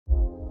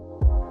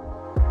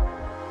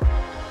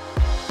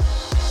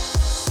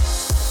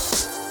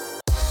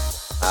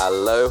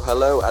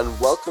Hello, and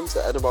welcome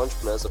to Edinburgh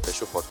Entrepreneur's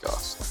official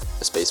podcast,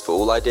 a space for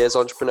all ideas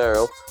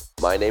entrepreneurial.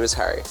 My name is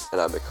Harry,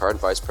 and I'm the current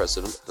Vice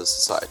President of the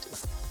Society.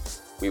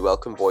 We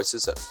welcome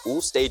voices at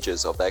all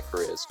stages of their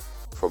careers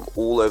from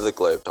all over the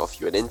globe to offer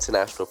you an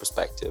international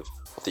perspective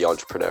of the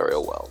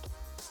entrepreneurial world.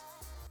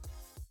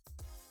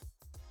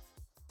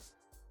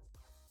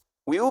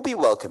 We will be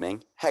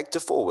welcoming Hector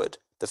Forwood,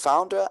 the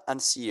founder and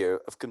CEO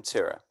of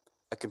Comtura,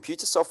 a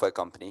computer software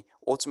company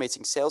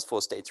automating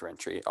Salesforce data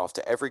entry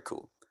after every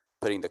call,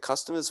 putting the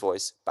customer's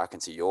voice back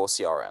into your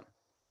CRM.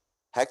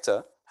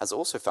 Hector has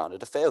also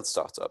founded a failed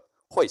startup,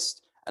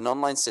 Hoist, an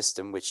online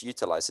system which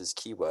utilizes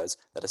keywords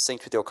that are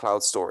synced with your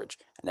cloud storage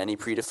and any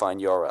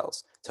predefined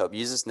URLs to help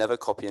users never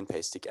copy and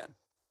paste again.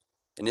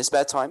 In his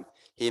spare time,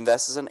 he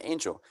invests as an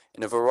angel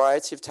in a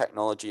variety of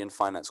technology and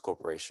finance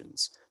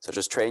corporations, such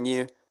as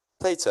TrainYo,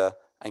 playter,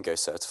 and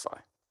gocertify.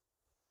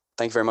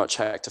 Thank you very much,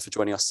 Hector, for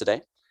joining us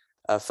today.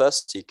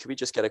 Firstly, could we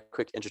just get a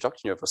quick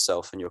introduction of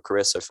yourself and your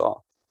career so far?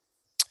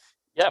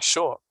 Yeah,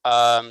 sure.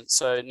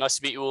 So nice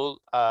to meet you all.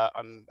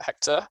 I'm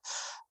Hector.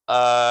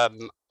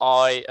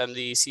 I am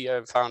the CEO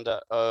and founder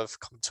of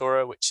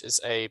Comtura, which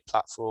is a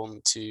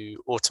platform to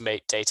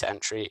automate data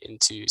entry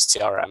into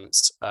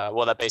CRMs.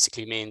 What that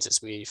basically means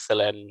is we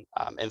fill in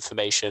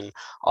information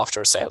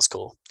after a sales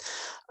call.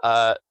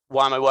 Why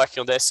am I working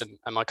on this and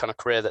my kind of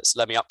career that's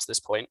led me up to this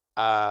point?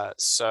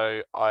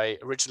 So I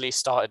originally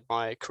started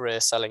my career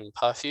selling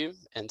perfume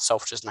in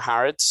Selfridges and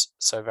Harrods,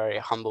 so very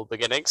humble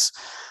beginnings.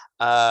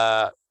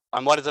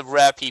 I'm one of the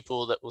rare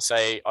people that will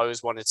say I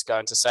always wanted to go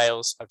into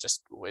sales. I've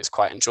just always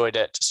quite enjoyed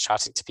it, just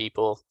chatting to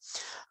people.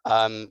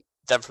 Then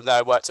from there,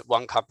 I worked at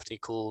one company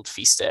called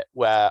Feast It,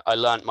 where I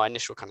learned my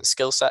initial kind of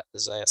skill set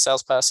as a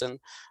salesperson,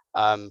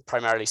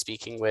 primarily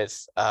speaking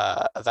with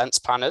events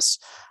planners.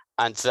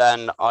 And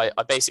then I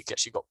basically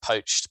actually got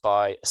poached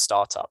by a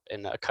startup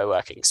in a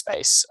co-working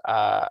space,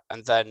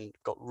 and then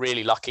got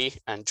really lucky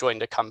and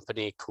joined a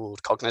company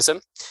called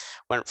Cognizant.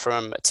 Went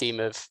from a team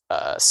of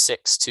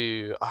 6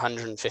 to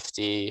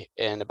 150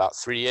 in about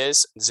 3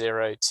 years,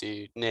 0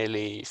 to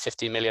nearly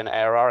 50 million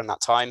ARR in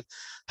that time.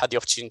 Had the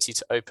opportunity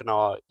to open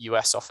our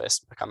US office,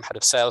 become head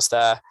of sales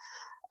there.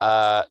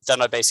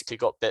 Then I basically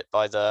got bit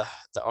by the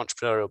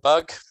entrepreneurial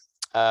bug.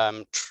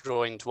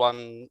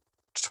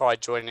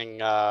 Tried joining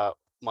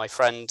my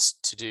friend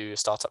to do a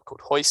startup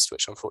called Hoist,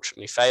 which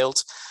unfortunately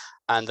failed.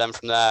 And then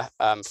from there,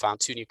 found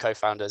 2 new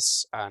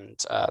co-founders, and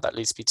that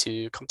leads me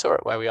to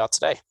Comtura, where we are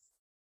today.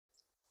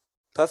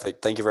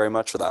 Perfect. Thank you very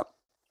much for that.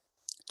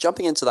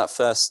 Jumping into that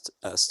first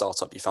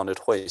startup you founded,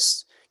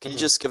 Hoist, can you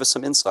just give us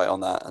some insight on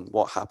that and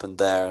what happened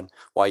there and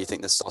why you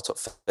think this startup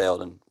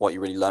failed and what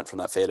you really learned from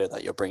that failure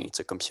that you're bringing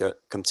to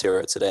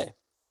Comtura today?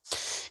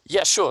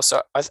 Yeah, sure.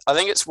 So I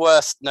think it's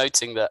worth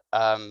noting that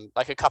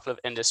like a couple of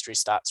industry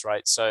stats,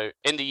 right? So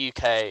in the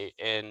UK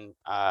in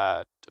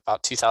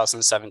about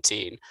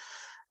 2017,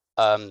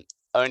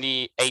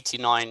 only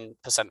 89%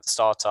 of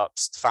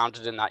startups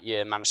founded in that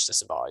year managed to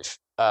survive.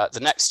 The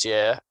next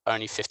year,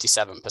 only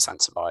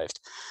 57% survived.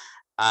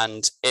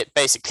 And it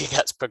basically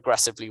gets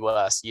progressively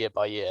worse year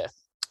by year.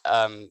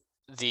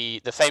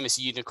 The famous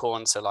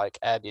unicorn, so like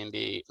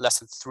Airbnb, less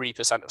than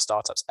 3% of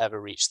startups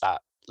ever reach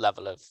that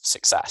level of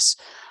success.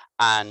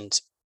 And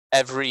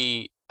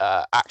every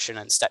action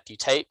and step you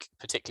take,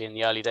 particularly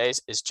in the early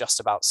days, is just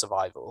about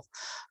survival.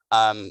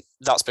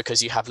 That's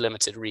because you have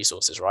limited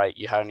resources, right?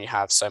 You only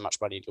have so much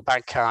money in your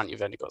bank account.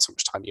 You've only got so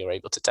much time you're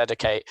able to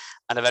dedicate.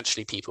 And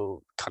eventually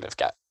people kind of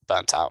get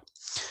burnt out.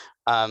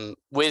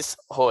 With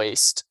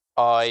Hoist,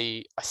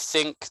 I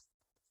think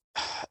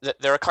that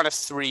there are kind of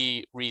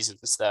 3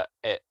 reasons that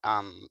it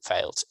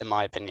failed, in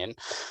my opinion.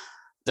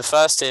 The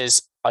first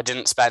is I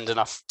didn't spend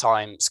enough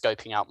time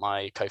scoping out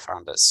my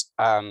co-founders.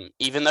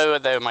 Even though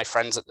they were my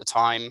friends at the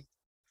time,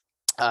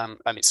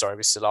 sorry,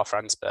 we still are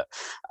friends, but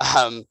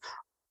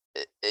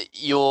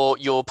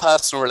your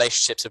personal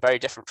relationships are very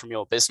different from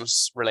your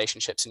business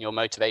relationships and your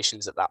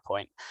motivations at that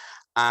point.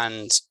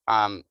 And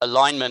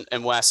alignment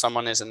and where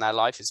someone is in their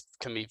life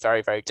can be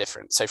very, very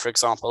different. So for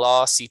example,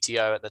 our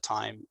CTO at the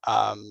time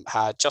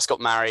had just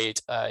got married,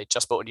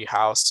 just bought a new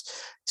house,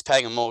 he's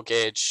paying a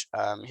mortgage,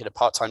 he had a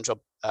part-time job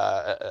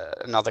at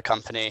another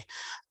company,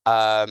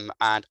 and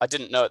I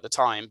didn't know at the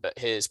time, but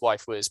his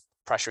wife was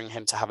pressuring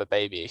him to have a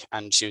baby,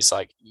 and she was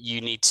like,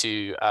 you need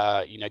to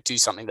do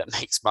something that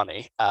makes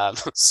money.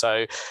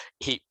 So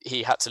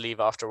he had to leave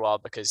after a while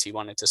because he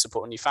wanted to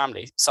support a new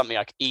family, something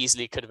I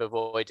easily could have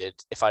avoided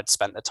if I'd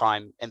spent the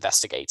time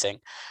investigating.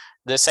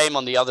 The same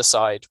on the other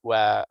side,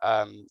 where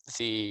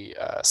the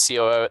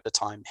COO at the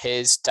time,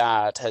 his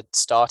dad had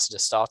started a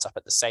startup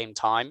at the same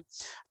time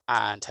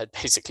and had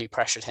basically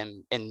pressured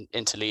him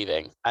into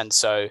leaving. And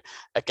so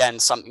again,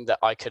 something that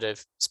I could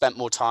have spent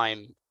more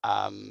time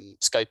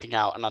scoping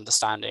out and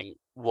understanding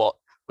what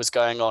was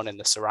going on in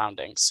the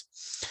surroundings.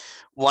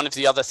 One of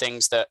the other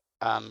things that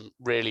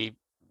really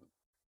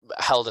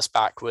held us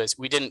back was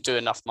we didn't do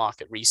enough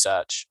market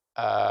research.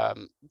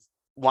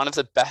 One of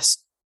the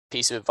best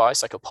piece of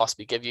advice I could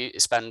possibly give you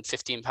is spend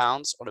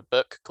 £15 on a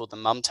book called The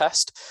Mum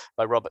Test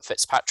by Robert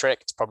Fitzpatrick.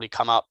 It's probably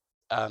come up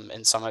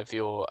in some of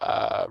your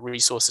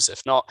resources.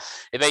 If not,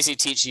 it basically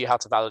teaches you how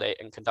to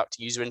validate and conduct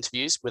user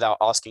interviews without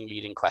asking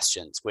leading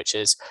questions, which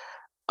is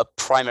a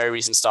primary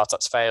reason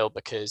startups fail,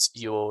 because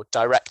you're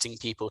directing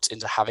people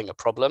into having a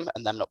problem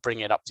and them not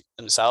bringing it up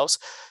themselves.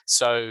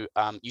 So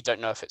you don't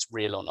know if it's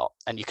real or not.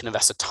 And you can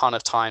invest a ton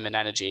of time and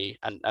energy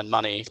and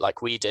money,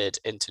 like we did,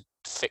 into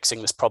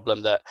fixing this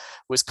problem that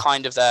was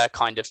kind of there,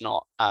 kind of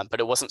not. But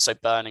it wasn't so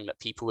burning that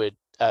people would,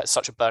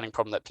 such a burning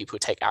problem that people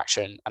would take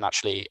action and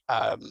actually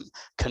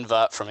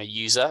convert from a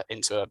user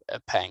into a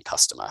paying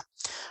customer.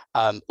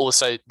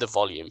 Also, the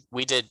volume.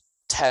 We did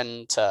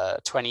 10 to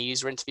 20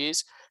 user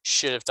interviews,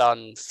 should have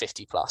done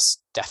 50 plus,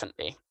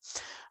 definitely.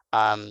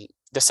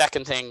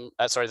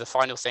 The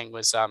final thing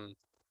was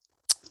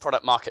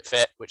product market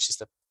fit, which is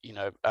the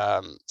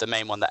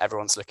main one that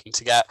everyone's looking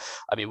to get.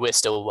 I mean, we're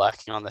still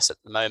working on this at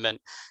the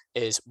moment.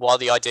 Is while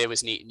the idea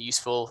was neat and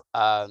useful,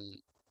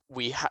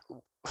 we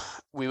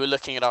were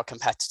looking at our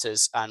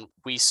competitors and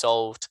we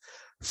solved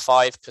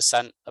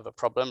 5% of a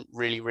problem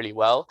really, really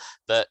well,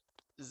 but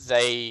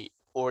they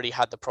already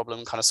had the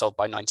problem kind of solved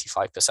by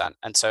 95%.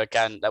 And so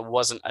again, there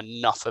wasn't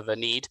enough of a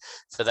need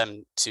for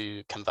them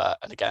to convert.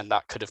 And again,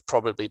 that could have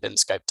probably been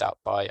scoped out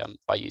by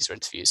user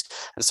interviews.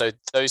 And so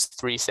those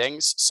three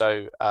things,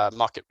 so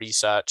market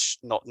research,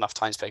 not enough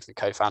time spent with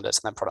co-founders,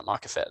 and then product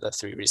market fit, are the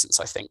three reasons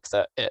I think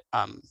that it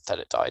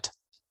died.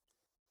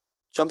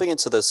 Jumping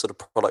into the sort of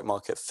product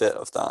market fit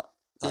of that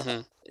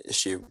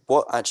issue,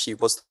 what actually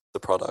was the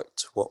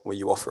product? What were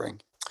you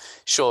offering?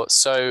 Sure.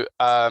 So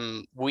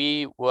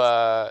we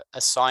were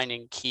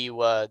assigning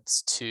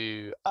keywords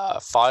to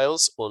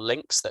files or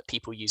links that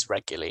people use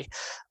regularly.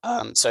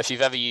 So if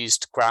you've ever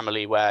used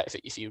Grammarly, where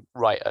if you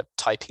write a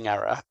typing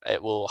error,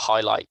 it will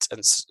highlight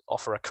and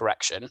offer a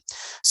correction.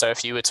 So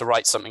if you were to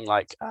write something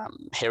like,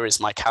 here is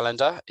my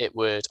calendar, it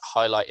would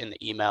highlight in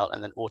the email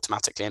and then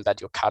automatically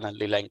embed your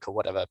Calendly link or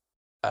whatever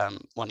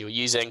one you're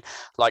using.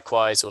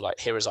 Likewise, or like,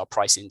 here is our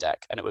pricing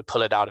deck, and it would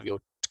pull it out of your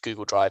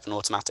Google Drive and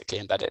automatically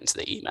embed it into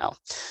the email.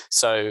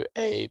 So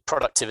a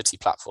productivity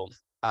platform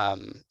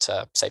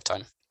to save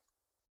time.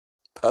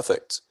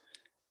 Perfect.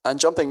 And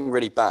jumping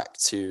really back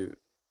to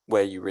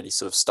where you really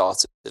sort of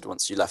started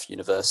once you left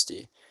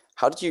university,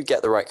 how did you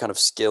get the right kind of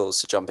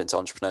skills to jump into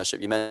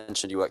entrepreneurship? You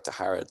mentioned you worked at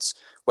Harrods.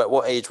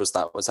 What age was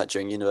that? Was that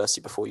during university,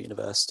 before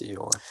university,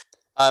 or?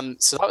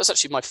 So that was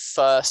actually my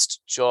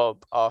first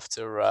job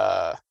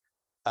after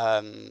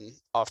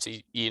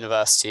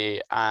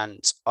university,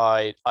 and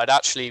I'd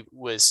actually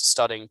was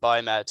studying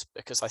biomed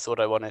because I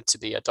thought I wanted to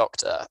be a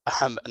doctor,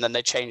 and then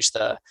they changed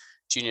the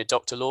junior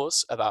doctor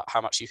laws about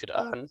how much you could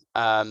earn,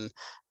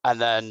 and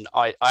then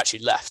I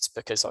actually left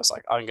because I was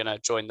like, I'm going to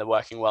join the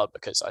working world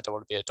because I don't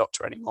want to be a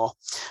doctor anymore,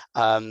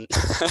 and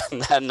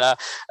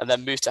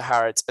then moved to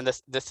Harrods. And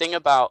the thing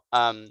about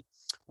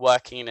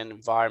working in an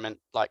environment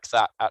like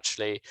that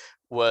actually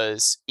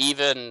was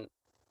even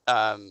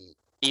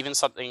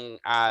something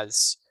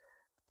as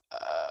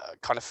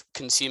kind of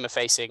consumer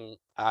facing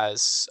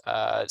as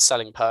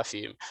selling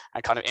perfume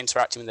and kind of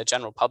interacting with the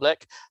general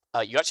public,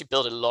 you actually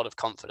build a lot of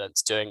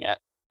confidence doing it,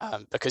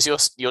 because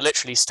you're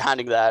literally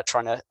standing there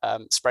trying to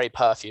spray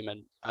perfume,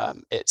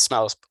 and it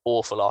smells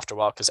awful after a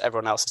while because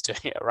everyone else is doing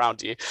it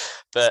around you.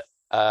 But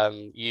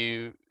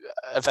you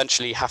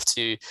eventually have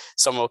to,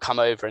 someone will come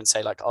over and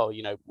say like, oh,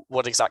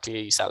 what exactly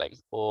are you selling,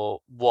 or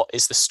what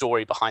is the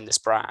story behind this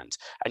brand?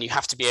 And you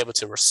have to be able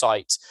to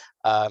recite,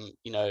 mine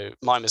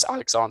was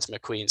Alexander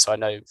McQueen, so I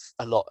know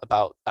a lot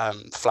about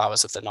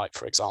Flowers of the Night,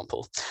 for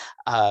example,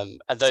 and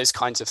those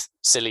kinds of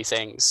silly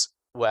things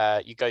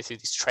where you go through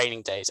these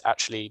training days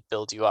actually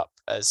build you up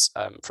as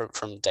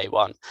from day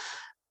one.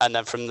 And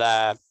then from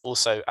there,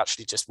 also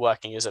actually just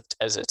working as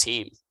a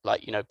team,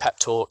 like, pep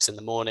talks in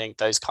the morning,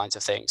 those kinds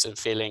of things, and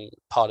feeling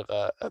part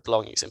of a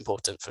belonging is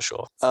important for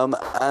sure.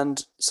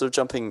 And sort of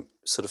jumping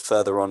sort of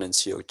further on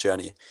into your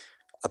journey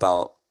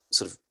about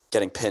sort of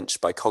getting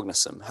pinched by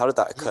Cognizant, how did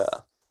that occur?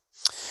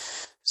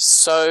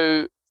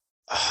 So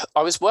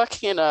I was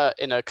working in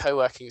a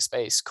co-working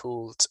space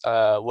called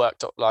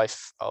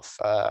Work.life off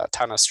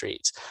Tanner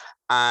Street.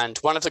 And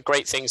one of the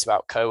great things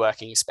about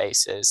co-working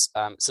spaces,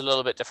 it's a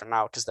little bit different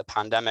now because the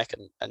pandemic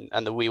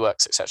and the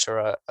WeWorks,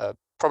 etc., are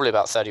probably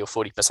about 30 or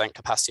 40%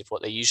 capacity of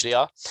what they usually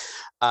are.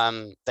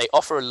 They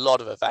offer a lot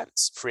of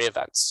events, free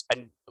events.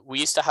 And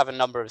we used to have a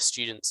number of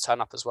students turn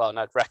up as well. And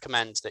I'd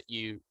recommend that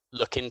you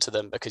look into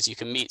them because you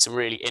can meet some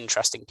really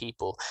interesting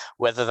people,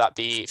 whether that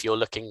be if you're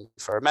looking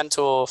for a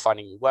mentor,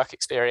 finding work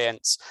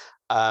experience,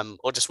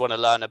 or just want to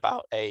learn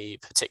about a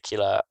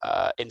particular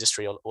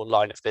industry or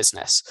line of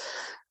business.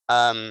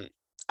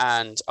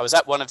 And I was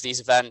at one of these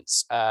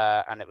events,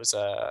 and it was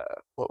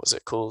what was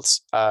it called?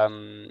 I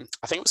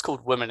think it was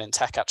called Women in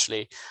Tech,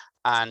 actually.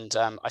 And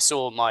I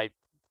saw my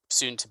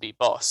soon-to-be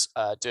boss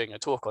doing a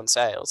talk on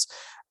sales,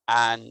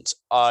 and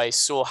I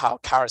saw how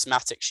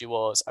charismatic she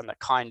was and the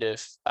kind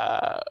of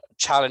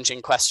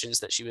challenging questions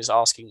that she was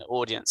asking the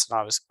audience. And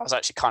I was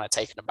actually kind of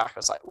taken aback. I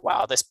was like,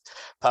 wow, this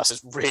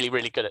person's really,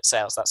 really good at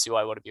sales. That's who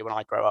I want to be when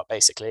I grow up,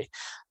 basically.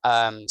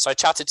 So I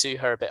chatted to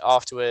her a bit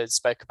afterwards,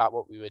 spoke about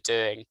what we were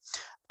doing.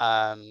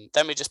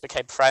 Then we just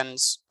became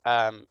friends.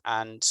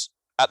 And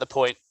at the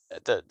point,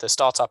 the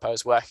startup I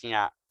was working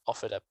at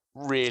offered a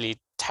really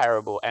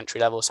terrible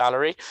entry-level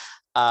salary.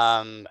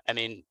 I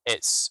mean,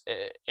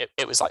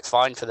 it was like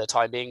fine for the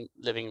time being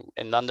living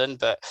in London,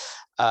 but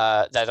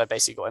then I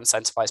basically got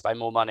incentivized by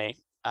more money,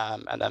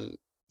 and then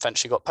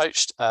eventually got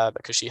poached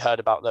because she heard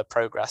about the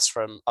progress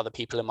from other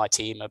people in my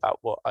team about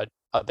what I'd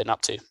been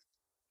up to.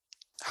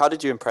 How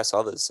did you impress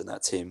others in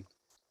that team?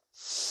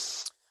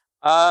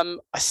 I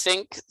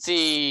think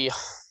the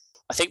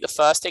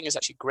first thing is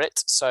actually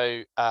grit.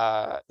 So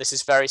this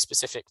is very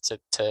specific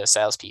to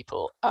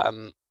salespeople,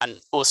 and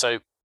also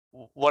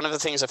one of the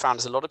things I found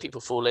is a lot of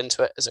people fall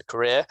into it as a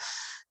career.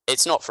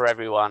 It's not for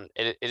everyone.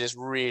 It is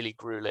really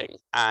grueling,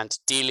 and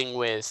dealing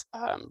with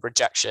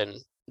rejection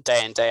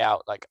day in, day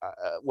out. Like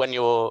when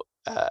you're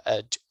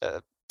a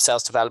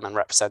sales development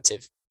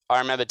representative, I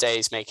remember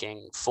days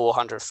making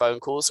 400 phone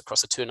calls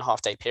across a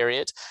 2.5-day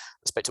period.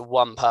 I spoke to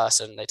one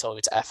person, they told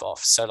me to F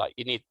off. So like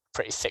you need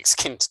pretty thick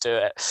skin to do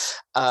it.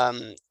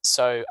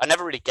 So I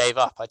never really gave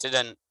up. It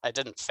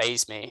didn't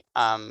phase me.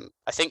 I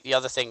think the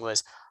other thing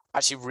was I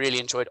actually really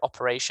enjoyed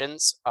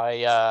operations.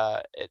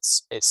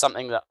 It's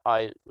something that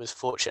I was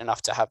fortunate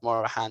enough to have more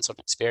of a hands-on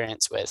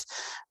experience with,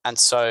 and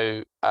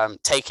so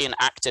taking an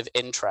active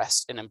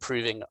interest in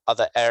improving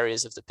other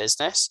areas of the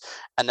business,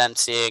 and then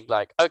seeing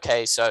like,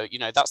 okay, so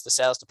that's the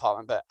sales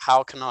department, but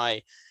how can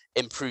I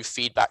improve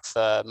feedback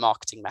for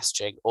marketing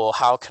messaging, or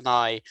how can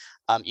I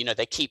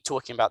they keep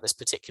talking about this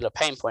particular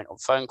pain point on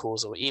phone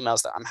calls or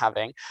emails that I'm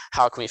having,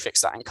 how can we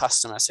fix that in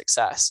customer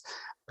success?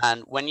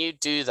 And when you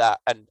do that,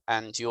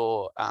 and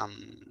your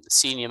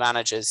senior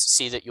managers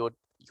see that you're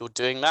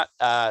doing that,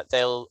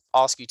 they'll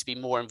ask you to be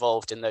more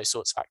involved in those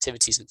sorts of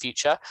activities in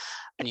future,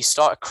 and you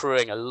start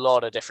accruing a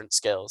lot of different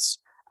skills.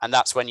 And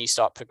that's when you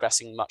start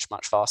progressing much,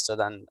 much faster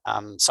than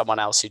someone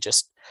else who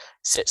just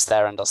sits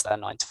there and does their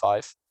 9 to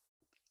 5.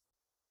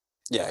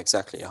 Yeah,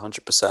 exactly,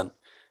 100%.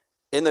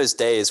 In those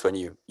days when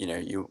you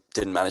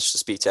didn't manage to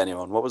speak to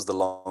anyone, what was the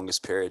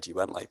longest period you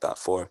went like that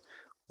for?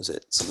 Was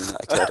it something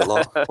that occurred a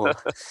lot? Or?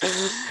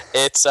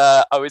 It's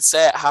I would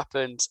say it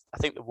happened. I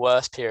think the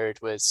worst period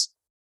was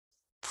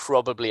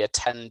probably a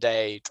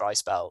 10-day dry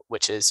spell,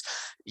 which is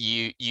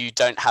you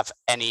don't have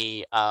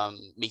any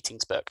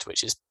meetings booked,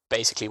 which is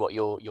basically what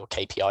your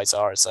KPIs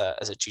are as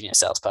a junior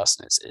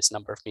salesperson. It's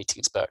number of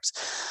meetings booked,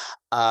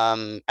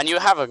 and you were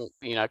having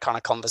kind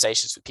of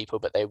conversations with people,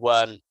 but they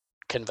weren't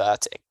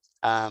converting.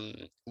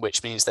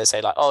 Which means they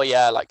say like, oh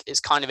yeah, like it's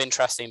kind of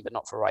interesting, but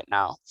not for right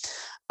now.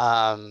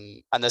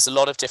 And there's a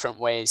lot of different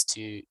ways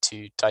to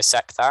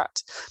dissect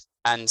that.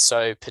 And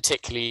so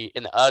particularly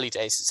in the early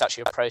days, it's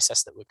actually a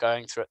process that we're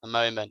going through at the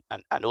moment,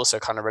 and also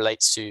kind of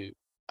relates to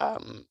a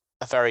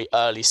very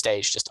early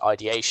stage, just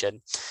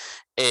ideation,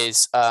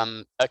 is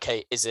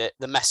okay, is it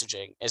the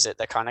messaging? Is it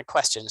the kind of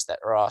questions that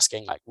we're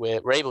asking? Like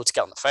we're able to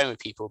get on the phone with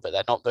people, but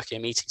they're not booking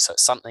a meeting. So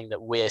it's something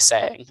that we're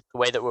saying, the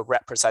way that we're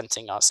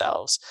representing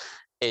ourselves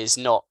is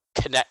not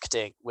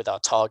connecting with our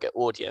target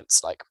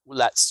audience. Like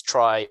let's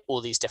try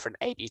all these different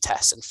A/B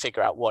tests and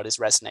figure out what is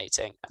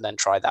resonating, and then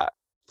try that.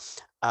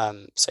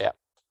 So yeah.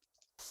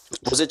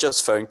 Was it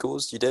just phone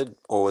calls you did,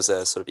 or was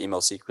there sort of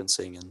email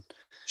sequencing and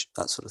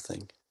that sort of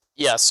thing?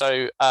 Yeah,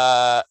 so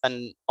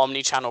an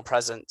omni-channel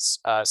presence,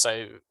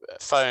 so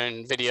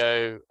phone,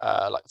 video,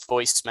 like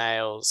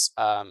voicemails,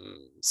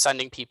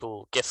 sending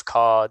people gift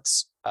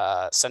cards,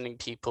 sending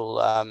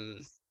people.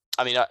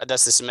 I mean,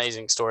 there's this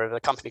amazing story of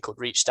a company called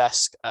Reach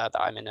Desk that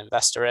I'm an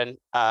investor in,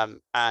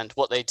 and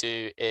what they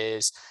do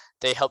is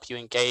they help you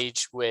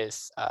engage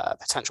with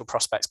potential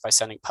prospects by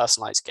sending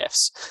personalized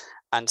gifts.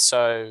 And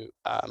so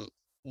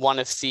one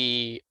of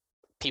the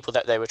people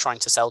that they were trying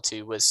to sell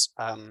to was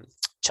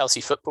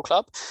Chelsea Football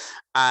Club,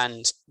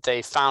 and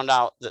they found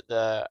out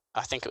that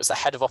I think it was the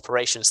head of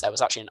operations there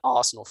was actually an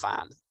Arsenal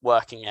fan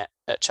working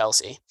at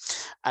Chelsea,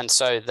 and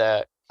so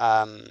the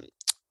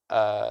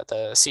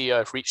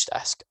CEO of Reach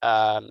Desk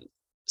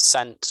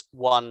sent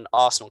one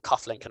Arsenal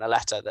cufflink and a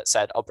letter that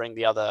said, I'll bring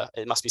the other,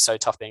 it must be so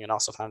tough being an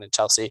Arsenal fan in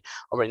Chelsea,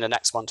 I'll bring the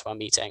next one to our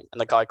meeting.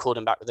 And the guy called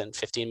him back within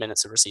 15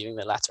 minutes of receiving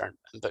the letter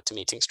and booked a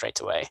meeting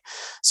straight away.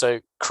 So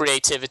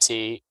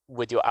creativity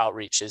with your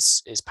outreach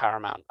is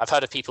paramount. I've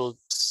heard of people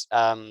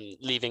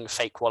leaving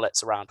fake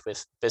wallets around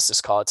with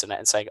business cards in it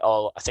and saying,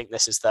 oh, I think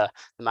this is the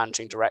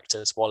managing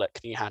director's wallet,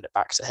 can you hand it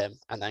back to him,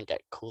 and then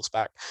get calls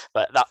back.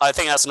 But I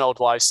think that's an old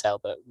wives' tale,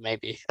 but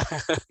maybe.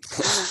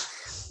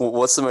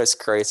 What's the most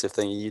creative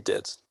thing you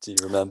did? Do you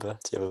remember?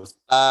 Do you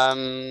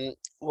have...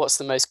 What's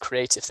the most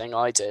creative thing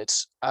I did?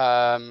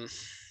 I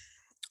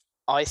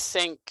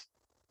think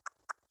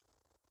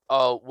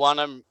one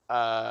I'm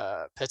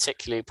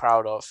particularly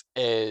proud of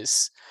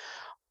is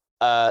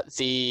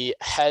the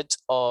head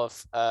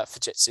of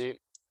Fujitsu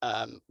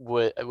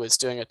was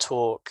doing a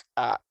talk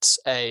at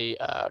a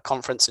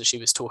conference, and she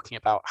was talking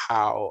about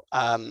how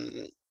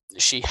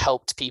she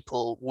helped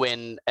people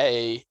win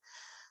a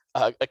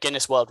a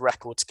Guinness World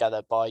Record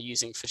together by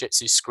using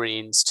Fujitsu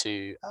screens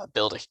to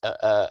build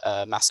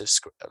a massive,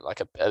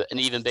 an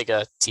even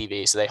bigger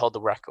TV. So they hold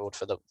the record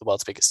for the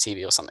world's biggest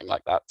TV or something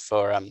like that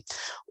for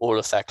all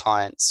of their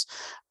clients.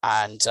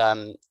 And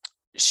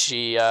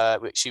she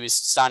was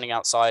standing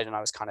outside, and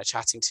I was kind of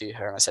chatting to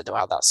her, and I said,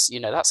 "Wow,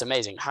 that's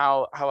amazing.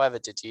 However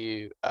did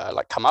you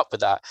like come up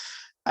with that?"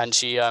 And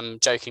she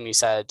jokingly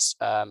said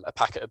a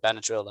packet of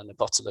Benadryl and a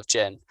bottle of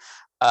gin.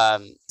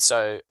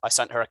 So I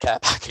sent her a care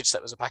package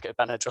that was a packet of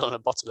Benadryl and a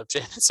bottle of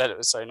gin, and said it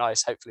was so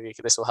nice. Hopefully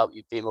this will help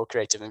you be more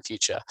creative in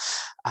future.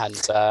 And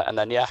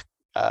then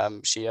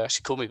she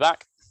called me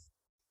back.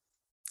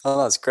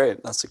 Oh, that's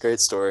great. That's a great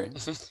story.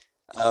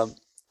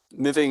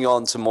 Moving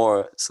on to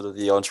more sort of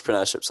the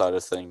entrepreneurship side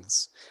of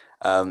things.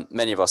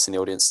 Many of us in the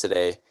audience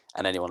today,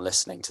 and anyone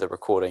listening to the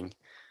recording,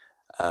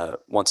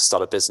 want to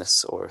start a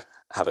business or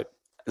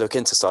look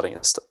into starting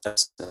a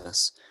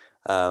business,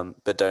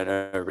 but don't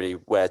know really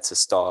where to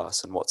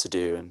start and what to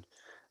do.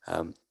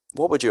 And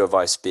what would your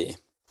advice be?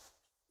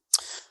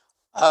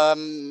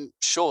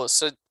 Sure.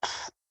 So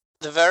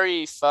the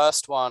very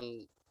first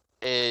one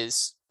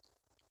is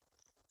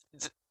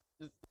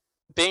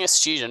being a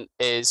student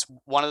is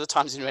one of the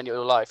times in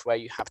your life where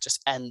you have just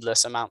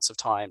endless amounts of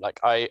time. Like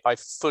I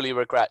fully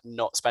regret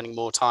not spending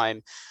more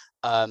time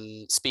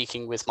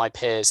speaking with my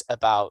peers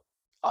about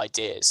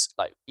ideas.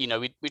 Like,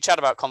 we chat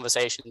about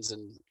conversations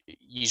and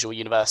usual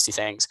university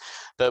things,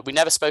 but we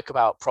never spoke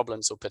about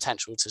problems or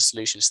potential to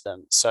solutions to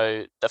them.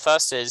 So the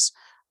first is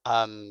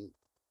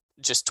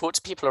just talk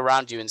to people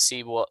around you and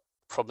see what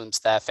problems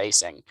they're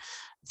facing.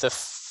 The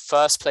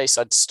first place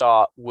I'd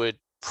start would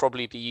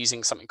probably be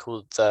using something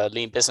called the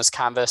Lean Business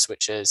Canvas,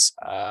 which is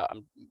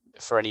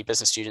for any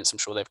business students, I'm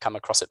sure they've come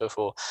across it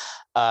before,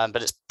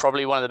 but it's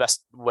probably one of the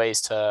best ways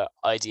to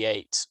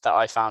ideate that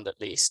I found, at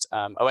least.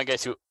 I won't go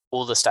through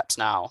all the steps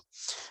now,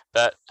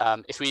 but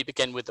if we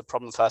begin with the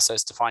problem first, so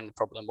define the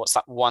problem. What's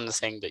that one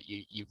thing that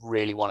you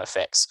really want to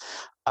fix?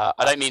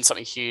 I don't mean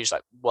something huge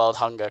like world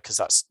hunger, because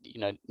that's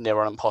near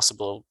on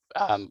impossible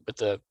with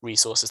the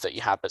resources that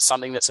you have, but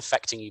something that's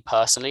affecting you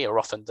personally are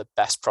often the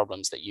best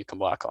problems that you can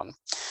work on.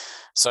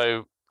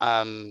 So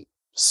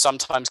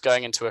sometimes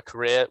going into a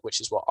career,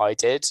 which is what I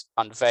did,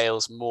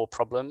 unveils more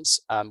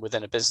problems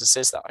within a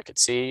businesses that I could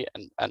see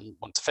and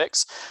want to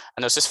fix.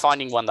 And I was just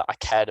finding one that I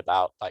cared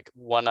about, like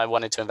one I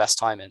wanted to invest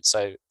time in.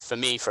 So for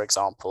me, for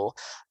example,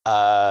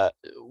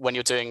 when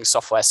you're doing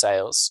software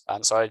sales,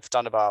 so I've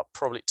done about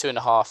probably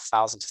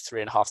 2,500 to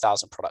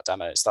 3,500 product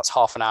demos. That's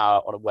half an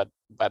hour on a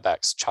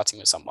WebEx chatting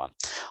with someone.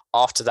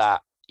 After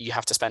that, you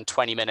have to spend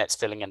 20 minutes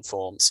filling in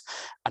forms.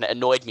 And it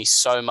annoyed me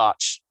so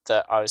much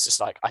that I was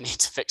just like, I need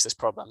to fix this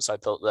problem. So I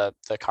built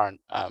the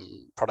current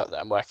product that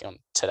I'm working on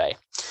today.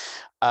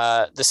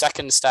 The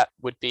second step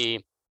would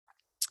be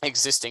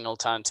existing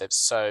alternatives.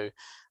 So,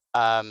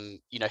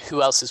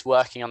 who else is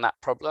working on that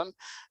problem?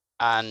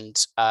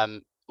 And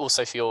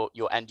also for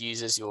your end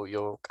users,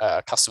 your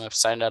customer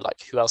persona,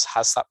 like who else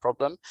has that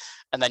problem?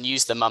 And then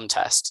use the mum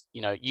test.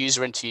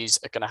 User interviews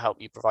are going to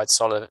help you provide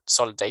solid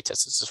data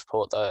to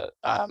support the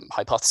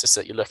hypothesis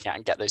that you're looking at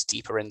and get those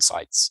deeper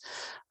insights.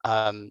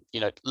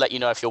 Let you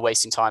know if you're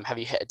wasting time. Have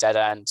you hit a dead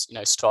end?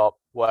 Stop,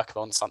 work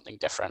on something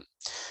different.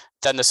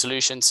 Then the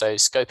solution, so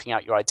scoping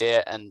out your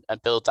idea and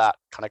build that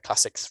kind of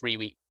classic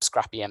 3-week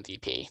scrappy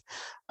MVP.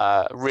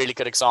 A really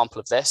good example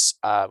of this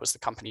was the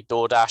company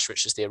DoorDash,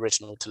 which is the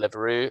original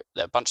Deliveroo.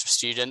 They're a bunch of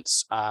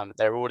students.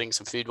 They were ordering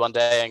some food one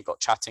day and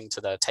got chatting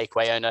to the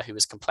takeaway owner, who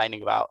was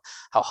complaining about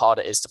how hard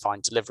it is to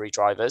find delivery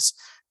drivers.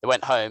 They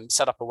went home,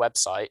 set up a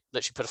website,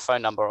 literally put a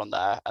phone number on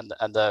there and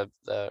the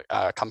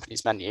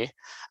company's menu,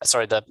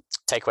 the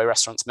takeaway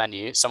restaurant's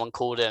menu. Someone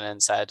called in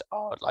and said, I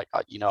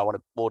want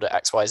to order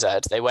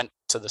XYZ. They went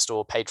to the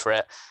store, paid for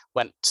it,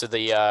 went to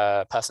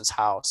the person's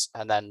house,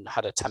 and then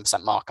had a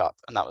 10% markup.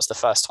 And that was the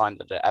first time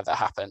that it ever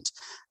happened.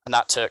 And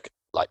that took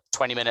like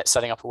 20 minutes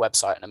setting up a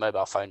website and a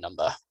mobile phone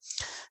number.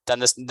 Then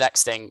this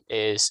next thing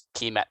is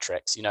key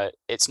metrics.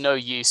 It's no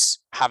use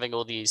having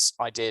all these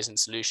ideas and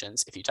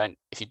solutions if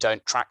you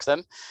don't track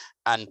them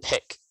and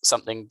pick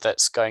something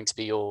that's going to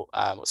be your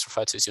what's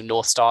referred to as your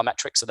North Star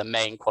metrics, so the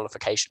main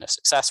qualification of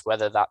success,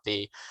 whether that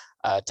be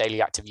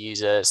daily active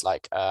users,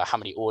 like how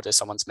many orders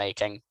someone's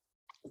making.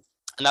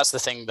 And that's the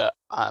thing that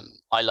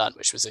I learned,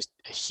 which was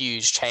a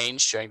huge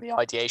change during the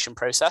ideation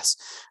process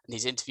and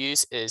these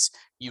interviews, is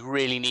you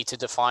really need to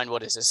define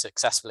what is a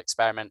successful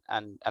experiment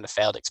and a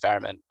failed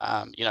experiment.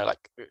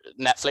 Like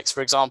Netflix,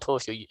 for example,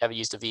 if you ever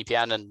used a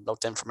VPN and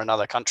logged in from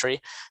another country,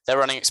 they're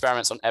running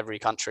experiments on every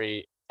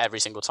country every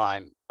single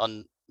time.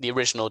 On the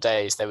original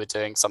days, they were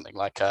doing something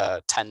like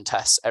 10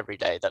 tests every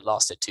day that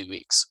lasted 2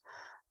 weeks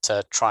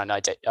to try and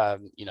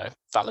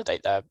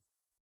validate their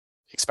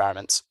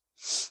experiments.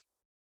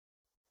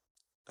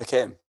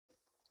 Okay.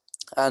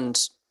 And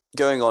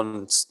going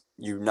on,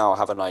 you now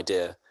have an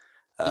idea,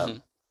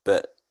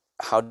 but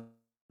how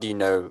do you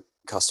know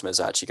customers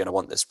are actually going to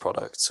want this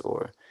product,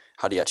 or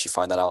how do you actually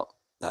find that out,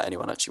 that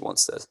anyone actually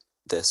wants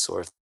this,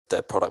 or if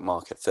their product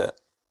market fit?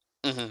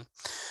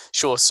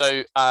 Sure.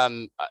 So,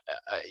 I'm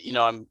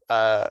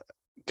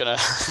gonna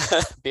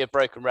be a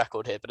broken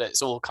record here, but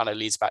it's all kind of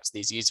leads back to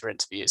these user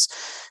interviews.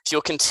 If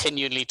you're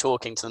continually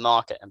talking to the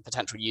market and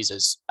potential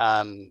users,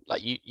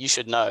 like you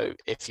should know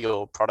if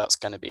your product's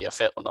going to be a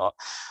fit or not.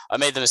 I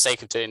made the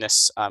mistake of doing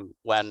this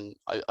when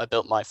I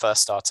built my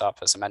first startup,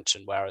 as I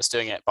mentioned, where I was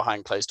doing it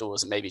behind closed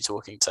doors and maybe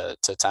talking to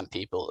 10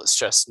 people. It's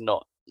just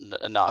not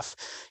enough.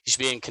 You should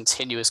be in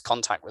continuous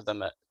contact with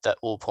them at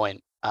all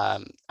point.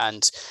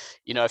 And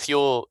if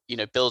you're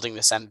building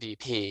this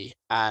MVP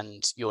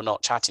and you're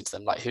not chatting to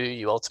them, like, who are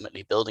you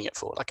ultimately building it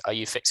for? Like, are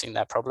you fixing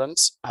their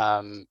problems?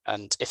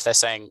 And if they're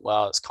saying,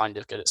 well, it's kind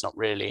of good, it's not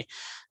really,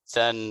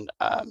 then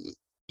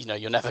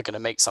you're never going to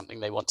make something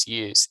they want to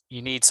use.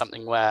 You need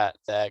something where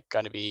they're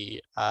going to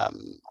be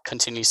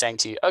continually saying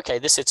to you, okay,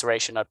 this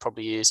iteration I'd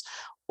probably use.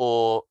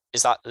 Or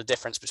is that the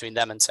difference between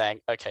them and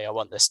saying, okay, I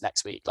want this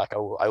next week, like I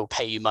will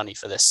pay you money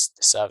for this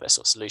service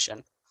or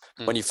solution?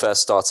 When you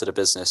first started a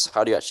business,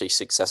 how do you actually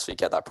successfully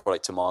get that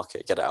product to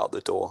market, get it out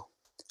the door?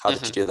 How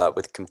did you do that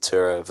with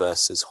Comtura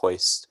versus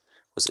Hoist?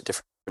 Was it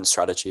different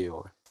strategy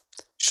or?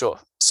 Sure.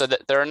 So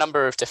there are a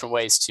number of different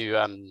ways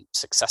to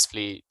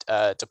successfully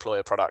deploy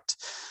a product.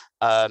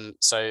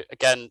 So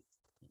again,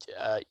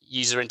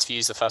 user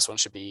interviews, the first one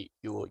should be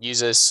your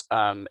users.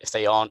 If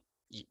they aren't,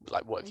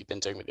 like, what have you been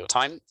doing with your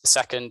time? The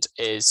second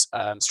is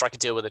strike a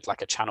deal with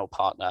like a channel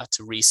partner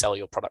to resell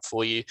your product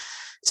for you.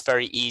 It's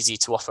very easy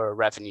to offer a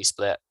revenue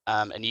split,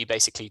 and you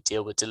basically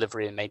deal with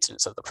delivery and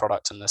maintenance of the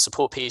product and the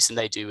support piece, and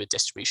they do with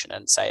distribution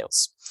and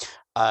sales.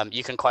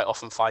 You can quite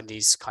often find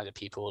these kind of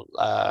people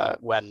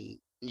when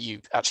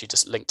you actually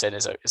just LinkedIn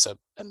is a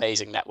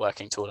amazing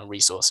networking tool and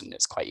resource, and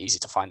it's quite easy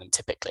to find them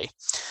typically.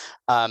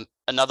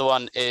 Another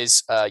one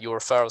is your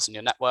referrals in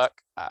your network.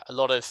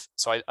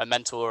 So I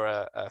mentor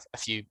a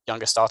few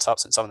younger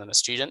startups, and some of them are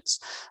students.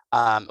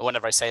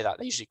 Whenever I say that,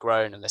 they usually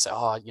groan and they say,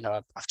 oh,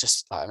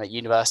 I'm at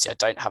university, I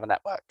don't have a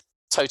network.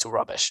 Total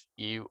rubbish.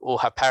 You all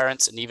have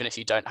parents, and even if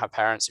you don't have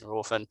parents, you're an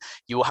orphan,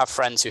 you will have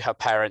friends who have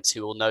parents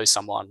who will know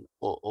someone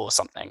or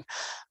something.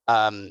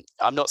 I'm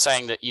not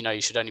saying that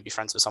you should only be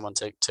friends with someone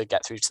to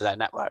get through to their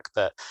network,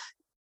 but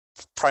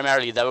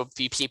primarily there will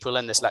be people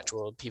in this lecture,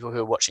 or people who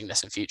are watching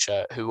this in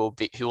future, who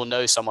will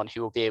know someone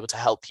who will be able to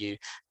help you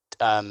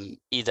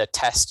either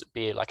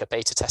be like a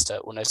beta tester,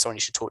 or know someone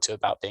you should talk to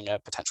about being a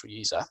potential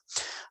user.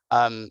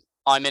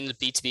 I'm in the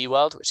B2B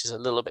world, which is a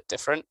little bit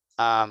different.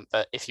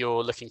 But if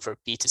you're looking for a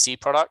B2C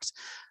product,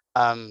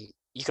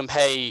 you can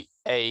pay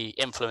a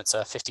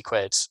influencer 50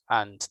 quid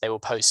and they will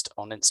post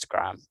on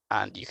Instagram,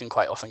 and you can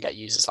quite often get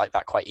users like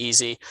that quite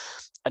easy.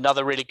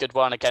 Another really good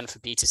one, again, for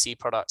B2C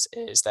products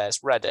is there's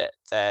Reddit,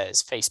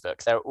 there's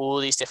Facebook. There are all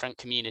these different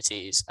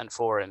communities and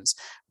forums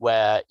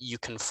where you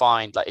can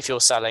find, like, if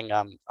you're selling,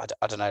 I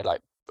don't know,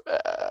 like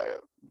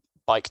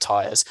bike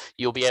tires,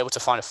 you'll be able to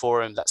find a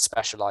forum that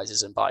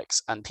specializes in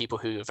bikes and people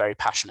who are very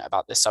passionate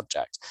about this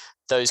subject.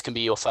 Those can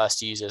be your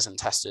first users and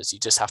testers. You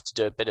just have to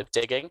do a bit of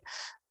digging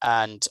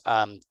and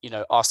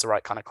ask the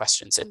right kind of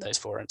questions in those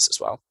forums as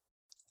well.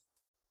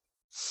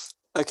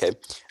 Okay,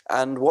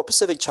 and what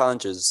specific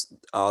challenges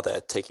are there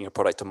taking a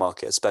product to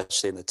market,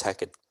 especially in the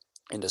tech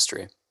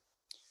industry?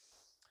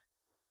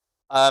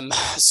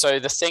 So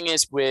the thing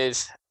is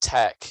with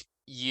tech,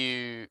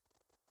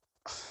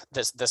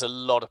 there's a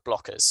lot of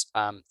blockers.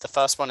 The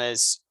first one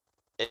is,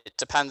 it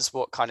depends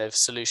what kind of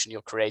solution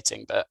you're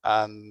creating, but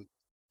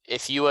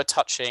if you are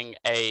touching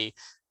a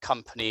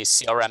company's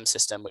CRM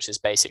system, which is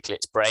basically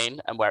its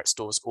brain and where it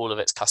stores all of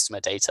its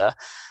customer data,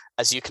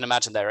 as you can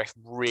imagine, they're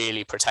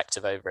really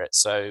protective over it.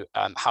 So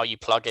how you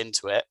plug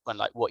into it, when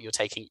like what you're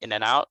taking in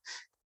and out,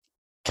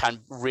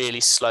 can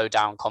really slow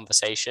down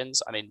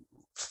conversations. I mean,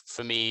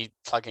 for me,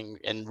 plugging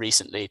in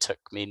recently took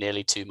me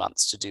nearly 2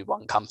 months to do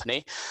one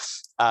company.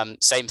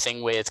 Same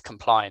thing with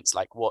compliance,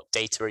 like what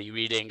data are you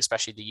reading,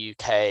 especially the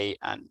UK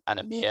and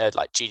EMEA,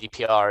 like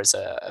GDPR is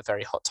a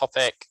very hot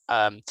topic.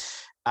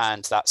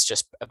 And that's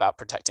just about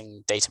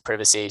protecting data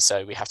privacy.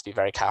 So we have to be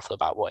very careful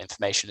about what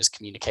information is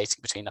communicating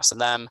between us and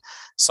them.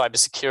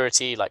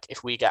 Cybersecurity, like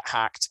if we get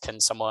hacked, can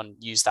someone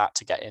use that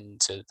to get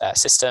into their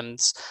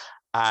systems?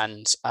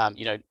 And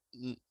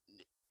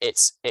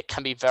it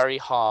can be very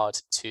hard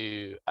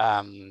to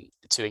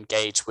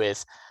engage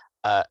with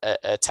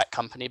a tech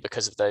company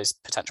because of those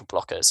potential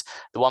blockers.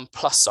 The one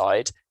plus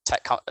side,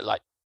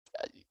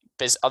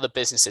 other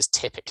businesses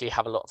typically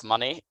have a lot of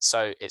money,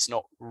 so it's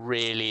not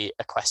really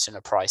a question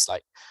of price.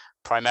 Like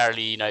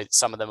primarily,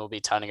 some of them will be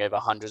turning over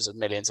hundreds of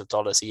millions of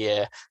dollars a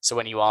year. So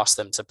when you ask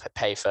them to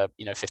pay for,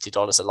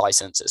 $50 a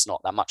license, it's not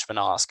that much of an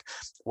ask.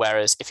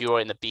 Whereas if you're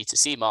in the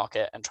B2C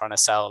market and trying to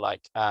sell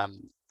like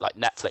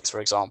Netflix, for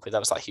example, there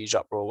was that huge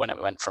uproar when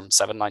it went from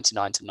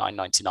 $7.99 to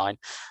 $9.99.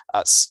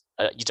 That's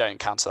you don't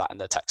encounter that in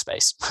the tech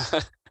space.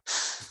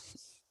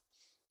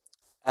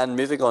 And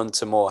moving on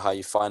to more how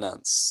you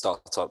finance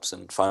startups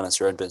and finance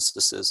your own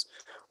businesses,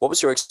 what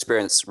was your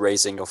experience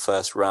raising your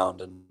first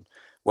round, and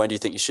when do you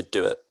think you should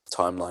do it,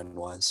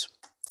 timeline-wise?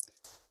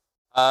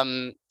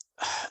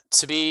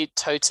 to be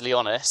totally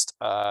honest,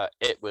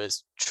 it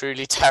was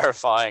truly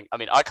terrifying. I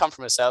mean, I come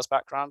from a sales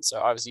background, so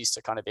I was used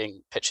to kind of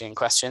being pitching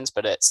questions,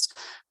 but it's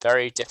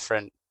very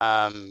different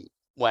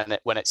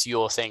when it's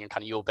your thing and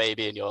kind of your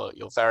baby, and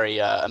you're very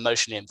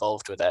emotionally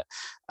involved with it,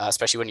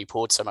 especially when you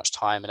poured so much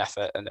time and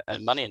effort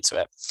and money into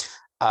it.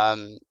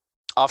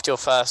 After your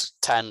first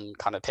 10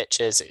 kind of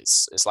pitches,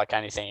 it's like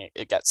anything,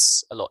 it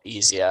gets a lot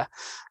easier.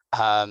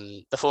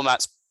 The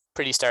format's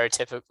pretty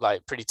stereotypical,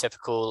 like pretty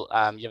typical.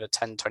 You have a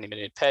 10-20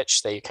 minute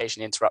pitch. They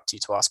occasionally interrupt you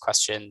to ask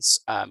questions,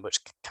 which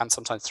can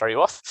sometimes throw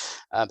you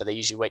off, but they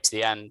usually wait to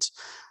the end.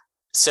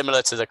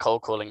 Similar to the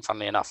cold calling,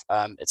 funnily enough,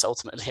 it's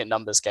ultimately a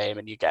numbers game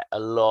and you get a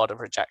lot of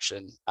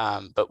rejection.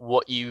 But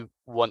what you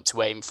want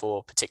to aim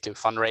for, particularly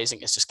with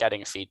fundraising, is just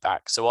getting a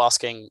feedback. So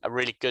asking a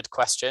really good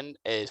question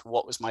is,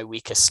 what was my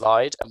weakest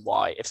slide and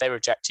why? If they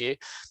reject you,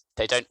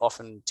 they don't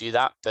often do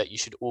that, but you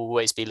should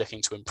always be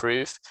looking to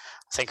improve.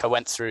 I think I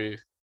went through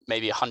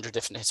maybe 100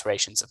 different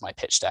iterations of my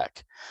pitch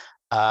deck.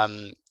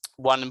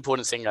 One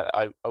important thing that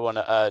I want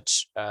to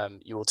urge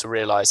you all to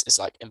realize is,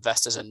 like,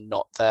 investors are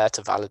not there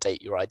to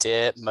validate your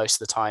idea. Most of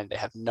the time, they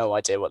have no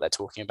idea what they're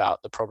talking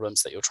about, the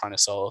problems that you're trying to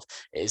solve.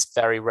 It is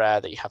very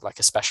rare that you have like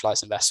a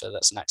specialized investor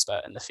that's an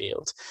expert in the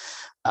field.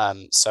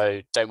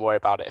 So don't worry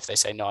about it if they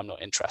say, no, I'm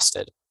not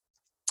interested.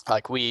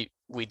 Like we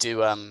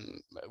do,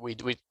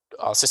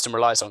 our system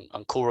relies on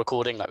call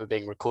recording, like we're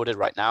being recorded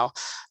right now.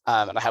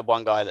 And I had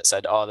one guy that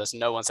said, oh, there's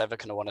no one's ever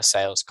going to want a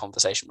sales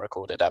conversation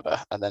recorded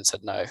ever, and then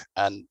said no.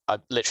 And I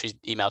literally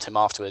emailed him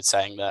afterwards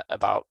saying that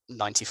about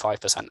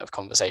 95% of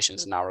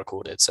conversations are now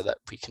recorded so that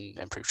we can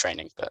improve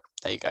training. But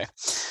there you go.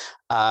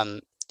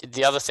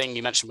 The other thing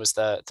you mentioned was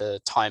the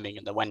timing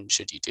and the when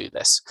should you do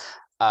this.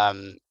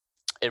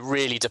 It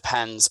really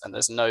depends, and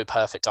there's no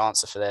perfect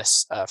answer for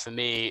this. For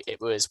me, it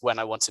was when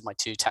I wanted my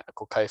two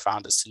technical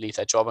co-founders to leave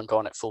their job and go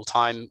on it full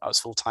time. I was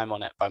full time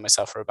on it by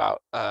myself for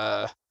about,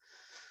 I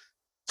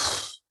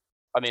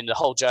mean, the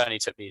whole journey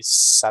took me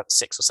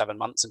 6 or 7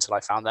 months until I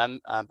found them,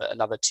 but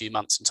another 2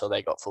 months until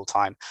they got full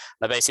time.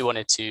 And I basically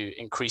wanted to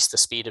increase the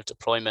speed of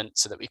deployment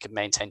so that we could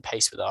maintain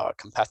pace with our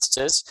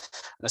competitors.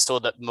 And I saw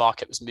that the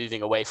market was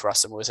moving away for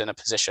us and was in a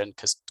position,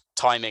 because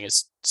timing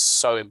is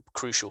so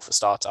crucial for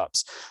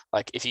startups.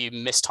 Like if you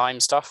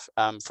mistime stuff,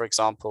 for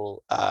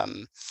example,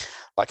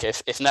 like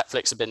if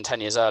Netflix had been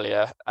 10 years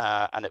earlier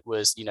and it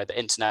was, the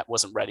internet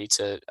wasn't ready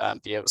to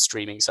be a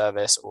streaming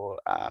service, or,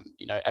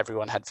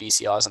 everyone had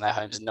VCRs in their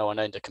homes and no one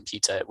owned a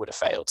computer, it would have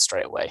failed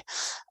straight away.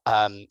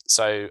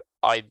 So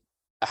I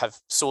have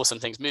saw some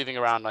things moving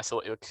around, and I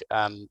thought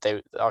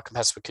our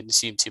competitors would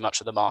consume too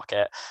much of the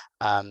market.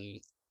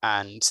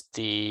 And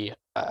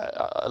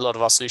a lot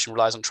of our solution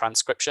relies on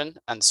transcription,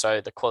 and so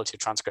the quality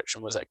of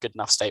transcription was at a good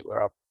enough state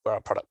where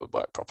our product would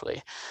work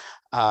properly.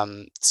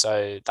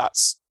 So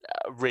that's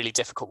a really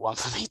difficult one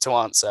for me to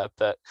answer,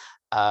 but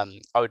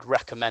I would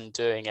recommend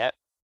doing it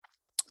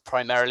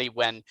primarily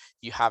when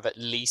you have at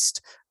least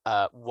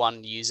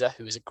one user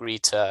who has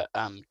agreed to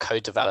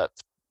co-develop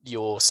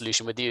your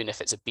solution with you. And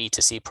if it's a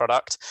B2C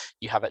product,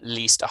 you have at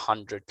least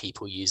 100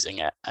 people using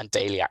it, and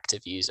daily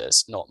active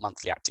users, not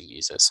monthly active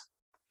users.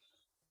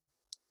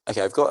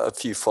 Okay, I've got a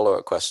few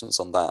follow-up questions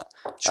on that.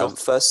 Sure.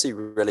 Firstly,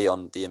 really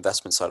on the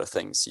investment side of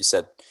things, you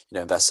said,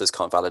 investors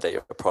can't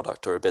validate a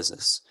product or a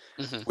business.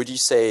 Mm-hmm. Would you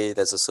say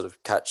there's a sort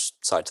of catch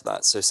side to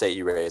that? So say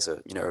you raise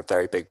a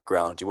very big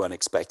round you weren't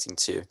expecting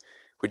to.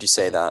 Would you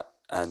say that,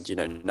 and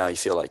now you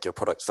feel like your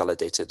product's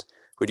validated,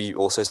 would you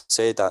also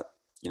say that,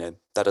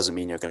 that doesn't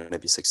mean you're going to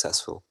be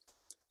successful?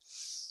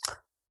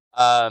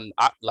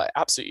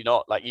 Absolutely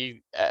not. Like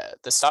the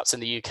stats in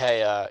the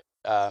UK are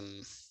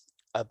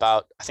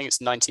about, I think it's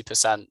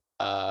 90%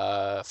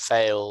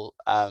 fail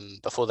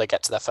before they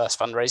get to their first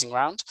fundraising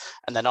round,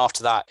 and then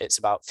after that it's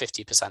about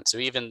 50%. So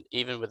even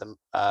with the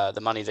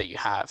money that you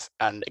have,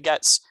 and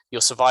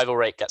your survival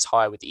rate gets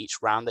higher with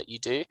each round that you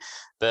do.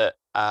 But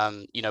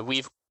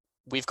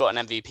we've got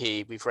an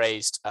MVP. We've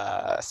raised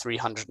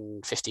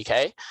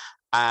 350k.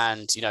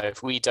 And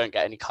if we don't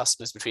get any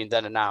customers between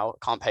then and now,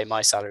 I can't pay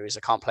my salaries,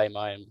 I can't pay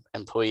my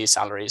employees'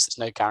 salaries, there's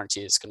no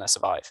guarantee it's going to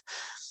survive.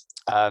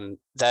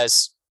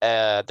 There's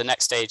the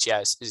next stage,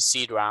 is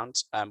seed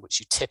round,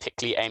 which you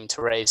typically aim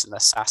to raise in the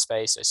SaaS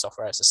space, so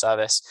software as a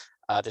service.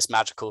 This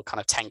magical kind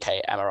of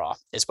 10k MRR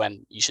is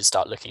when you should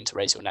start looking to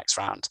raise your next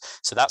round.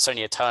 So that's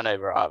only a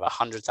turnover of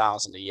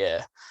 100,000 a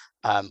year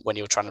when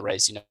you're trying to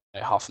raise,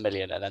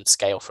 $500,000 and then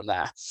scale from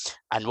there.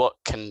 And what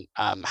can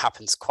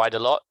happens quite a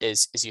lot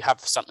is you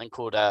have something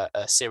called a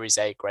Series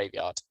A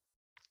graveyard.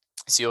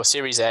 So your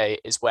Series A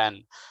is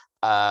when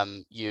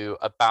you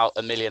about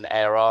 $1 million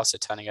ARR, so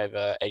turning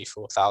over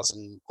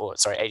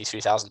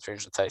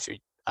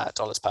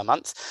 $83,333 per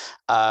month,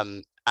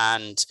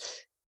 and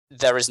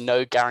there is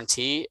no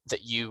guarantee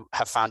that you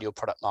have found your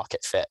product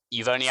market fit.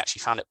 You've only actually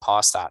found it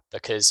past that,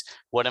 because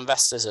what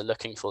investors are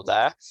looking for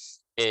there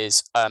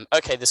is,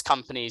 okay, this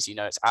company's,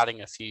 it's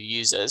adding a few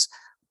users,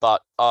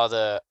 but are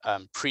the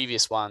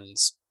previous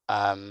ones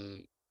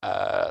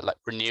like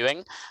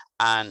renewing,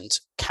 and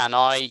can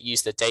I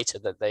use the data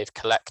that they've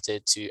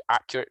collected to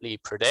accurately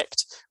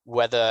predict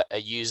whether a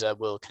user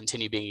will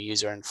continue being a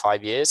user in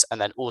 5 years,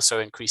 and then also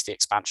increase the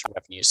expansion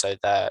revenue, so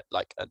they're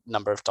like a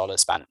number of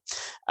dollars spent.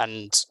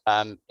 And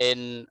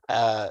in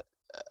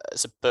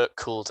there's a book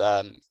called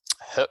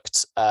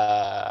Hooked,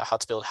 How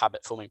to Build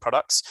Habit Forming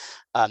Products.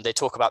 They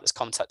talk about this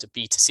concept of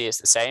B2C is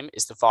the same,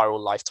 is the viral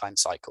lifetime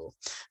cycle.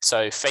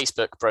 So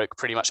Facebook broke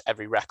pretty much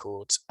every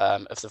record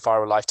of the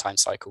viral lifetime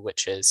cycle,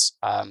 which is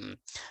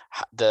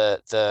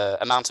the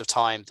amount of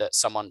time that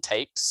someone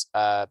takes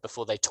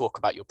before they talk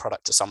about your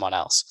product to someone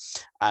else.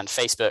 And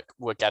Facebook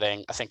were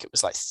getting, I think it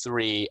was like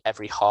 3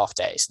 every half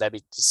day. So there'd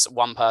be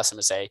one person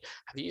would say,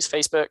 have you used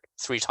Facebook?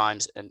 3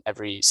 times in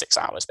every 6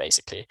 hours,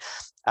 basically.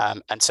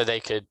 And so they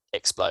could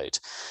explode.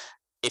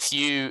 If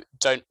you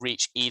don't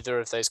reach either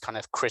of those kind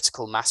of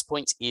critical mass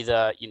points,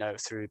 either,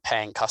 through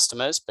paying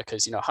customers,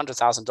 because,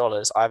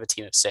 $100,000, I have a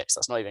team of 6,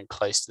 that's not even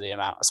close to the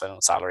amount I spend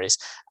on salaries.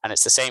 And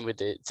it's the same with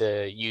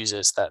the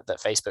users that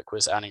Facebook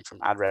was earning from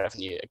ad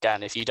revenue.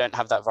 Again, if you don't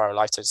have that viral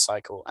lifetime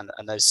cycle and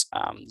those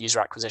user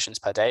acquisitions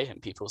per day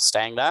and people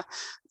staying there,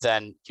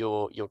 then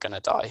you're going to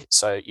die.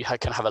 So you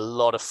can have a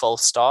lot of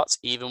false starts.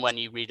 Even when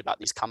you read about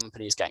these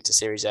companies getting to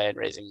Series A and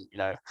raising,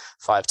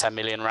 5-10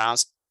 million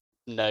rounds,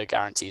 no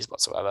guarantees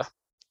whatsoever.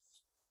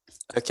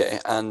 Okay,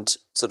 and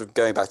sort of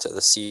going back to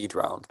the seed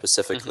round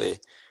specifically,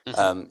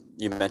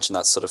 you mentioned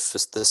that sort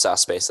of the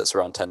SaaS space that's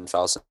around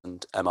 10,000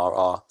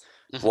 MRR.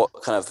 What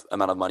kind of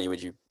amount of money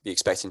would you be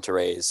expecting to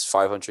raise?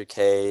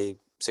 500K,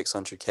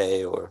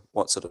 600K, or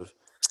what sort of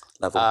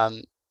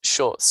level?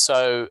 Sure.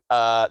 So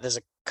there's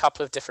a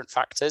couple of different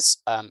factors.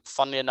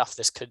 Funnily enough,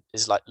 this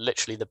is like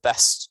literally the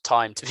best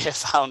time to be a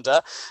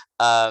founder.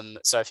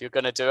 So if you're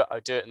going to do it, I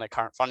would do it in the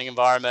current funding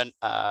environment.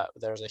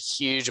 There's a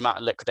huge amount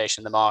of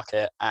liquidation in the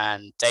market,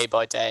 and day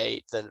by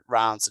day, the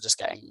rounds are just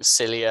getting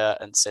sillier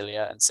and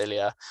sillier and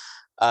sillier.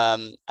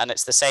 And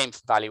it's the same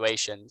for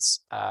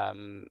valuations.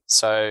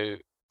 So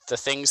the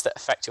things that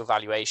affect your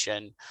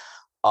valuation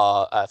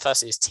are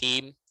firstly is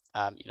team.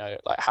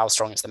 Like how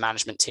strong is the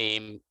management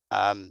team?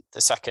 The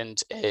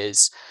second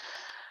is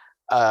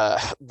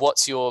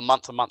what's your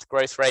month-on-month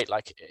growth rate?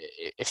 Like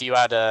if you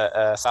had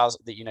a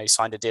thousand, that you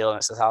signed a deal and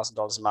it's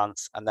 $1,000 a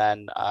month, and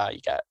then you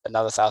get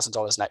another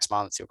 $1,000 next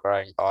month, you're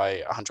growing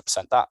by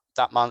 100%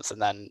 that month, and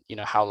then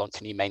how long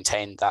can you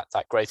maintain that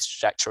growth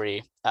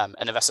trajectory? And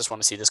investors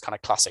want to see this kind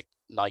of classic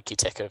Nike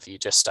ticker of you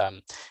just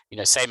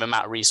same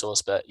amount of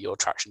resource, but your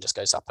traction just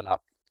goes up and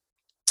up.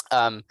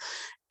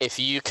 If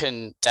you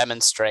can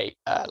demonstrate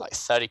like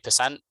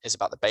 30% is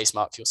about the base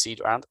mark for your seed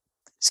round,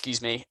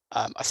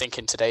 I think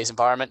in today's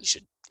environment, you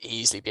should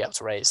easily be able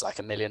to raise like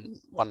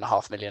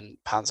 £1.5 million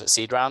at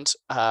seed round.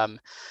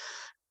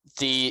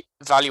 The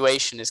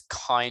valuation is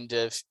kind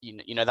of,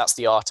 that's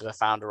the art of a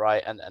founder,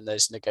 right? And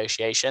those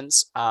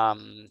negotiations.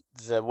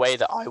 The way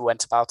that I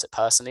went about it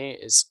personally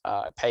is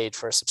I paid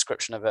for a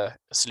subscription of a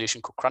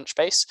solution called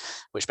Crunchbase,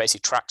 which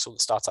basically tracks all the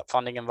startup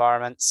funding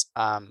environments.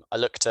 I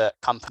looked at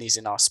companies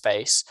in our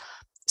space,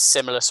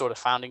 similar sort of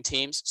founding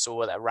teams, saw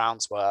what their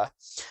rounds were,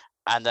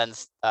 and then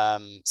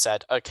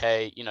said,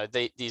 okay,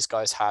 these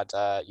guys had,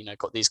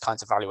 got these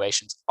kinds of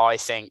valuations. I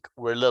think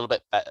we're a little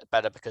bit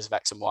better because of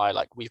X and Y.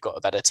 Like we've got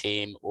a better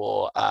team,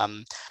 or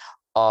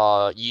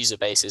our user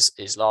base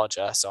is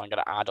larger. So I'm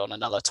going to add on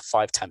another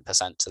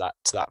 5-10% to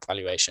that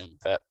valuation.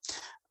 But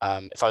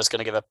if I was going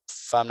to give a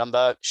firm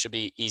number, should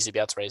be easily be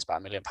able to raise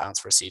about £1 million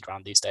for a seed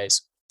round these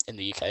days in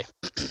the UK.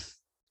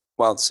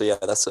 Wow. So yeah,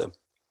 that's a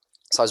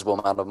sizable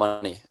amount of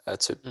money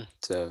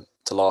to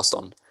last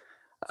on.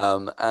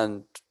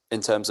 And in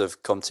terms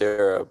of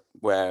Comtura,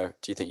 where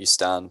do you think you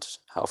stand?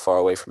 How far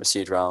away from a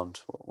seed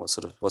round? What's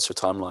your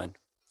timeline?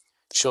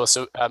 Sure.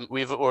 So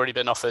we've already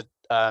been offered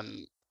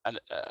 £1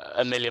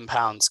 million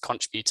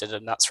contributed,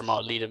 and that's from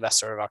our lead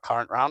investor of our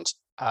current round.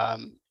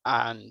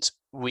 And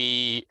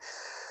we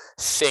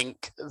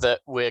think that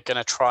we're going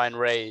to try and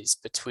raise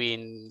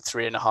between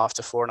 3.5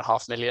 to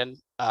 4.5 million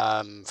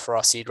for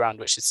our seed round,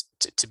 which is,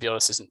 to be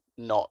honest, isn't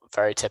not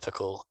very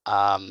typical.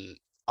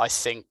 I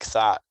think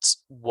that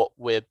what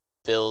we're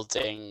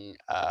building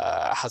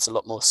has a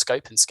lot more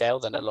scope and scale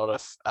than a lot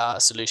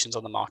of solutions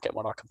on the market,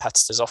 what our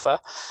competitors offer.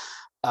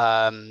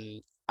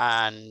 And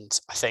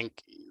I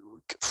think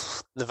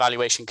the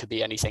valuation could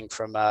be anything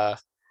from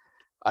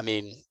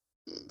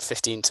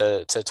 15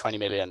 to 20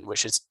 million,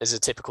 which is a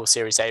typical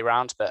Series A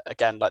round. But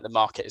again, like the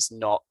market is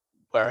not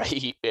where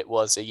it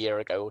was a year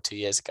ago or 2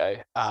 years ago.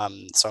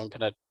 So I'm going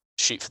to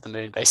shoot for the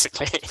moon,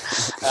 basically.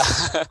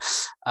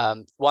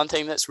 One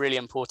thing that's really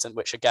important,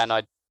 which again,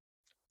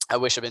 I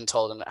wish I'd been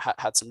told and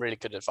had some really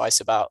good advice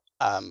about,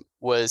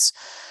 was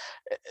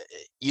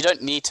you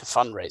don't need to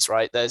fundraise,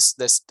 right? There's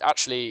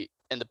actually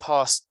in the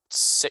past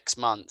 6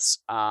 months,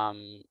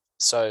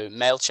 so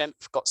MailChimp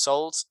got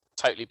sold,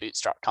 totally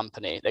bootstrapped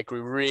company. They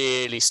grew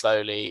really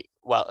slowly,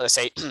 well, let's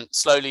say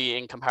slowly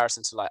in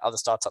comparison to like other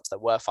startups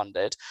that were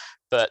funded,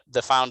 but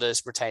the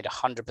founders retained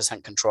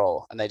 100%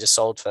 control, and they just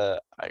sold for,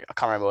 I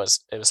can't remember,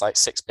 it was like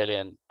 6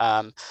 billion.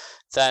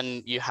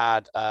 Then you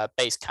had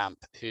Basecamp,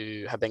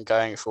 who have been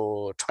going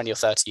for 20 or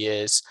 30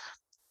 years.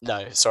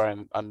 No, sorry,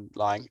 I'm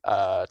lying.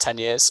 10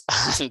 years,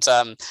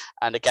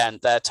 and again,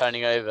 they're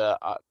turning over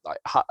like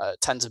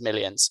tens of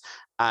millions,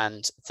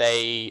 and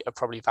they are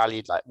probably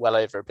valued like well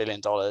over $1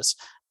 billion,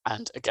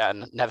 and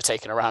again, never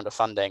taken a round of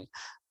funding.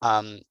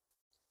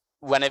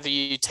 Whenever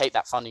you take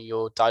that funding,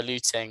 you're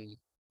diluting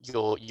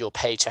your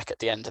paycheck at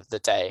the end of the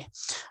day.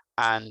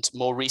 And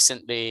more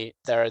recently,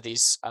 there are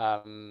these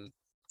kind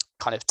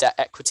of debt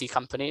equity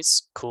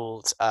companies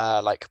called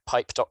like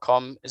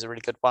pipe.com is a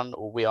really good one,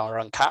 or We Are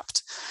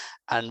Uncapped.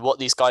 And what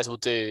these guys will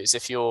do is,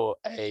 if you're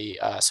a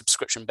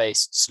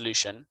subscription-based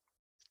solution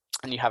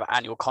and you have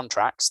annual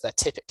contracts, they're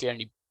typically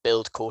only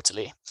billed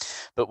quarterly.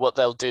 But what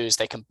they'll do is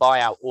they can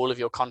buy out all of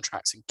your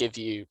contracts and give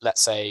you,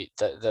 let's say,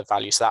 the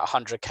value. So that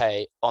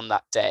 100K on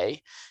that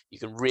day, you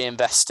can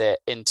reinvest it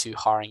into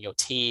hiring your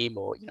team,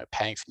 or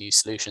paying for new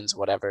solutions or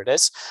whatever it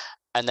is.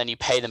 And then you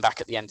pay them back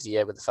at the end of the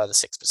year with a further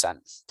 6%.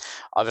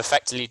 I've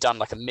effectively done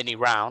like a mini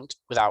round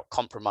without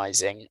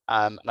compromising.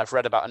 And I've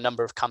read about a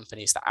number of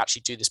companies that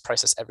actually do this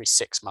process every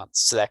 6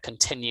 months. So they're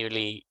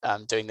continually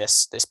doing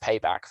this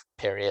payback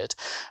period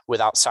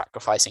without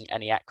sacrificing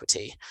any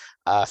equity.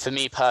 For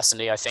me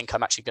personally, I think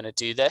I'm actually going to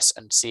do this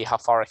and see how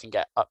far I can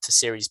get up to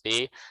Series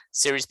B.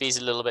 Series B is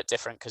a little bit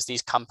different because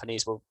these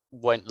companies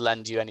won't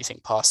lend you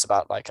anything past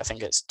about, like, I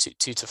think it's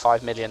 2 to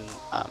 5 million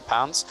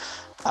pounds.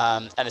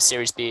 And a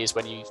Series B is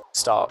when you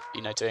start,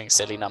 doing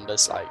silly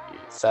numbers like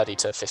 30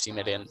 to 50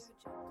 million.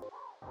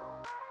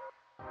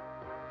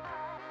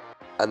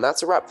 And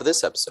that's a wrap for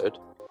this episode.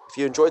 If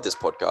you enjoyed this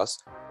podcast,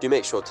 do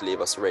make sure to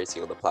leave us a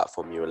rating on the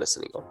platform you are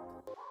listening on.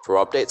 For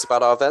updates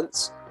about our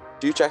events,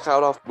 do check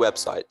out our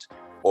website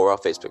or our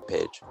Facebook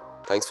page.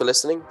 Thanks for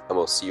listening, and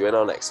we'll see you in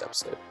our next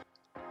episode.